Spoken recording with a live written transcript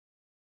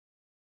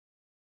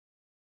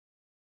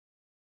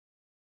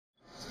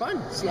fun.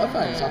 It's a lot of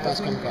fun. It's our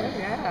first Comic-Con.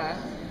 Yeah.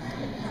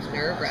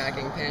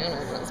 Nerve-wracking panel,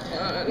 but it's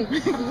fun.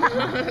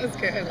 It's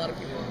good. A lot of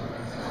people.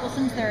 Well,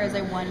 since there is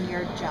a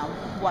 1-year jump,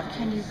 what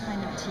can you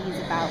kind of tease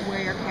about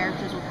where your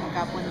characters will pick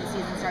up when the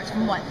season starts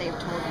from what they've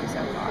told you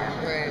so far?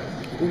 Right.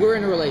 Well, we're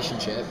in a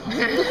relationship.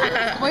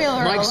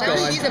 Spoiler Mike's alert.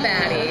 gone. She's a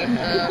baddie.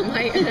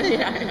 Mike,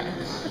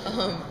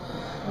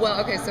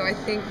 well, okay, so I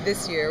think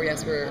this year,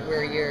 yes,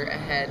 we're a year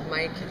ahead.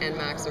 Mike and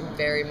Max are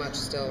very much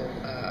still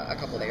a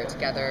couple. They are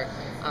together.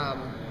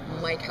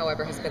 Mike,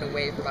 however, has been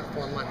away for about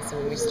 4 months. So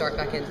when we start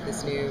back into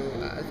this new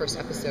first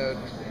episode,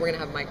 we're gonna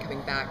have Mike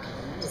coming back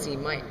to see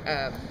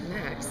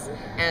Max,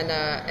 and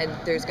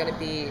there's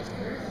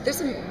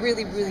some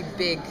really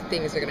big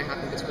things that are gonna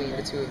happen between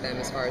the two of them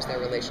as far as their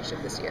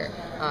relationship this year.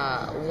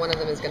 One of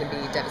them is gonna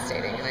be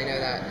devastating, and I know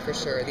that for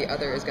sure. The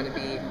other is gonna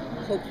be,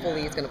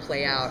 hopefully, it's gonna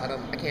play out.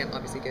 I can't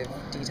obviously give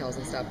details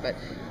and stuff, but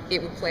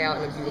it would play out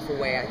in a beautiful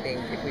way, I think,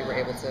 if we were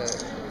able to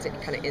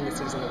kind of end the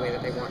season the way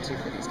that they want to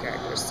for these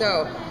characters.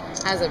 So,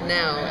 as of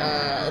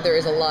now, there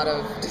is a lot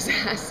of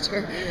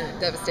disaster,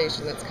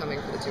 devastation that's coming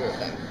for the two of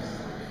them.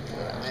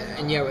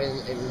 And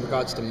in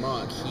regards to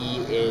Mark,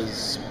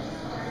 it's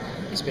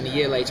been a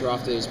year later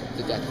after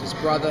the death of his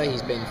brother.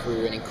 He's been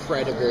through an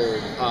incredible,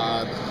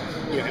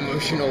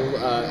 emotional,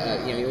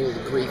 all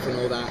the grief and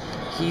all that.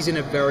 He's in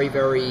a very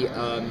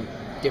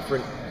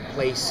different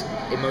place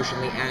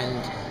emotionally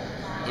and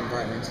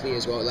environmentally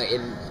as well, like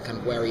in kind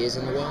of where he is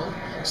in the world.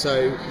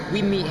 So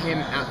we meet him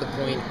at the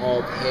point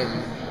of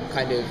him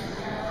kind of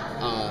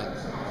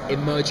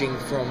emerging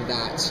from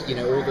that,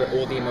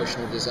 all the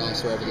emotional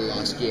disaster over the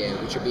last year,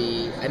 which will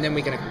be, and then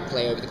we're going to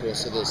play over the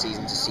course of the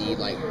season to see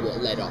like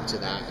what led up to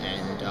that,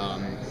 and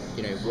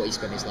what he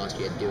spent his last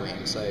year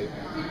doing. So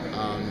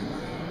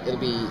it'll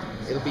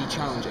be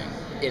challenging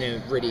in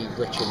a really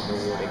rich and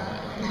rewarding way.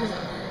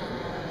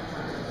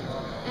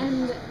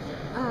 And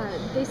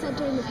they said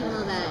during the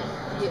panel that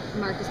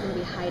Mark is going to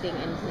be hiding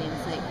in plain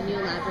sight. Can you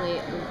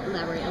elaborate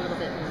a little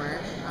bit more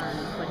on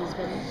what he's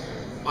been?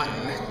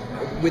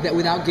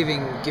 Without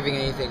giving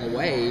anything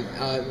away,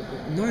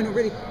 no, not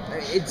really.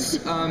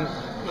 It's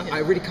I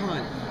really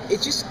can't.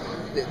 It's just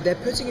they're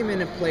putting him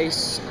in a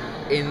place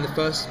in the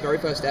very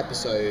first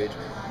episode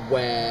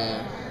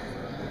where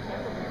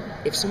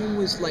if someone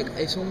was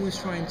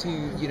trying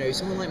to,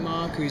 someone like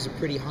Mark, who's a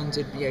pretty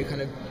hunted,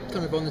 kind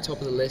of on the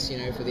top of the list,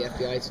 for the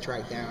FBI to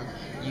track down,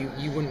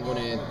 you wouldn't want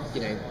to,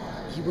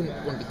 he wouldn't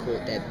want to be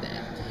caught dead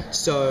there.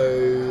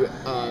 So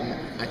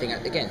I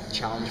think, again,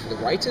 challenge for the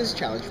writers,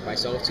 challenge for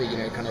myself to,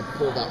 kind of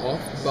pull that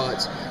off,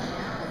 but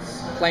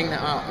playing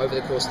that out over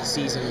the course of the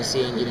season and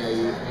seeing,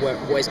 what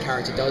his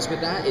character does with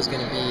that is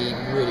going to be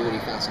really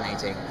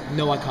fascinating.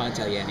 No, I can't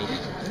tell you anything,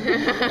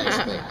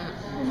 basically.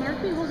 Will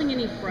Mark be holding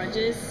any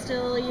grudges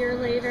still a year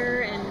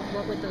later, and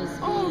what would those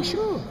be? Oh,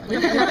 sure.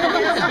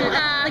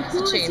 Like,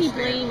 who is he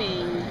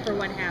blaming for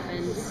what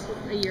happens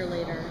a year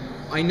later?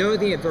 I know at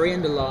the very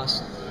end of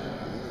last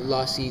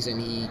season,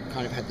 he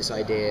kind of had this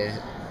idea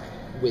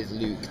with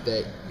Luke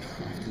that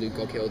after Luke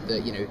got killed,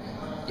 that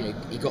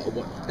he got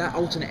that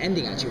alternate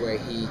ending actually where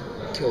he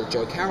killed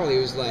Joe Carroll. He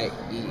was like,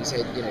 he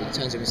said, he turns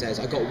to him and says,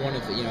 I got one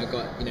of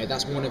them,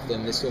 that's one of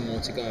them, there's still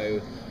more to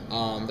go.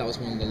 That was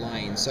one of the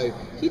lines. So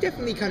he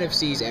definitely kind of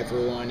sees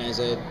everyone as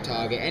a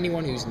target.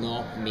 Anyone who's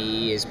not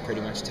me is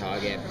pretty much a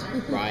target.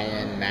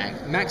 Ryan,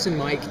 Max and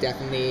Mike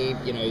definitely,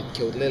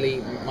 killed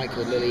Lily. Mike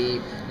killed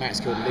Lily. Max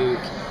killed Luke.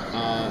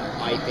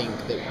 I think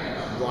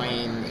that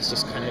Ryan is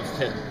just kind of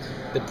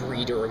the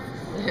breeder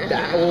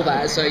of all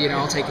that. So,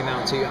 I'll take him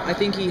out too. I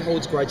think he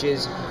holds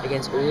grudges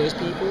against all those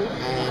people,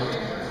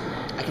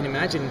 and I can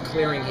imagine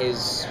clearing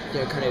his,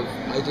 kind of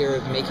idea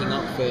of making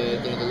up for,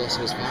 the loss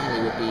of his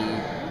family would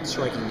be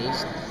striking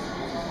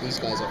these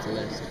guys off the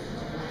list.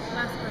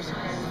 Last question.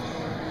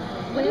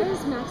 Where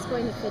is Max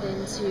going to fit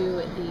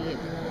into the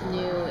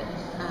new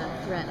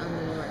threat on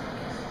New York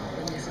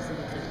when this season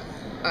begins?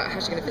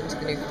 How's she going to fit into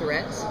the new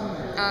threat?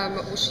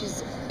 Well,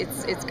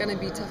 it's going to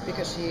be tough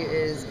because she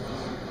is.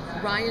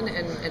 Ryan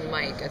and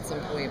Mike at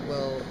some point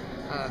will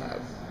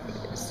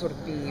sort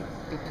of be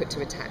put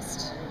to a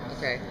test,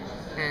 okay?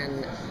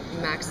 And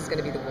Max is going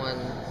to be the one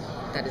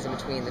that is in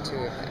between the two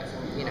of them.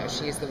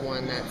 She is the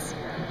one that's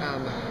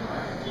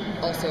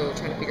also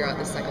trying to figure out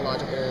this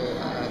psychological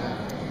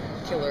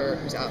killer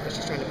who's out there.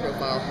 She's trying to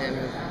profile him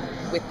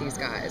with these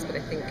guys. But I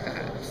think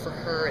for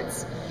her,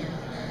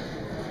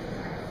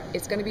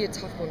 it's going to be a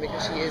tough one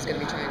because she is going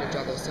to be trying to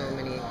juggle so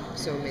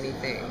many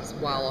things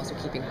while also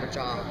keeping her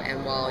job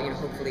and while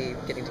hopefully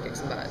getting to kick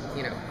some butt.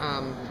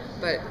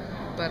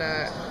 But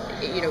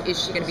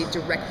is she going to be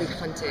directly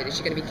hunted? Is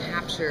she going to be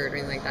captured or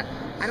anything like that?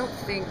 I don't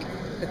think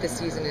that this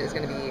season is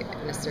going to be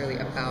necessarily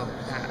about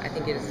that. I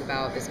think it is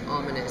about this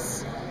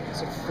ominous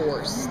sort of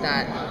force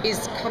that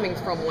is coming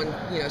from one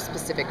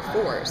specific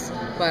force,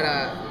 but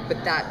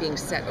that being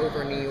set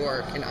over New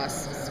York and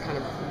us as kind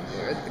of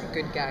the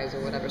good guys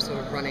or whatever sort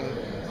of running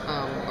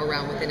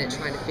around within it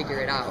trying to figure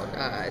it out.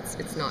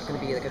 It's not going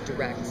to be like a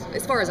direct,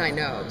 as far as I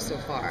know so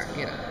far,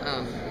 you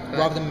know. But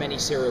Rather than many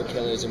serial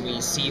killers and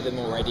we see them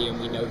already and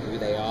we know who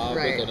they are,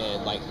 Right. we're gonna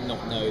like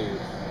not know.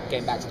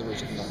 Getting back to the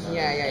roots of not knowing.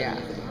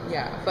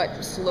 Yeah,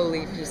 but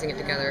slowly piecing it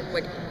together.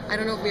 Like, I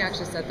don't know if we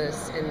actually said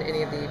this in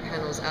any of the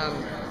panels,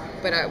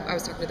 but I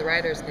was talking to the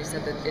writers, and they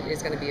said that it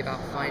is going to be about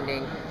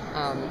finding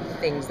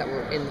things that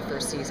were in the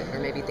first season, or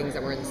maybe things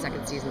that were in the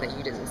second season that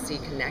you didn't see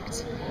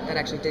connect, that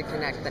actually did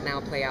connect, that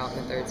now play out in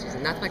the third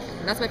season. That's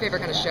my favorite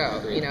kind of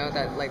show, you know,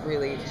 that like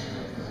really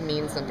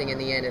means something in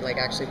the end. It like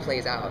actually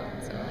plays out.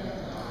 So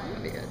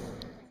that'd be good.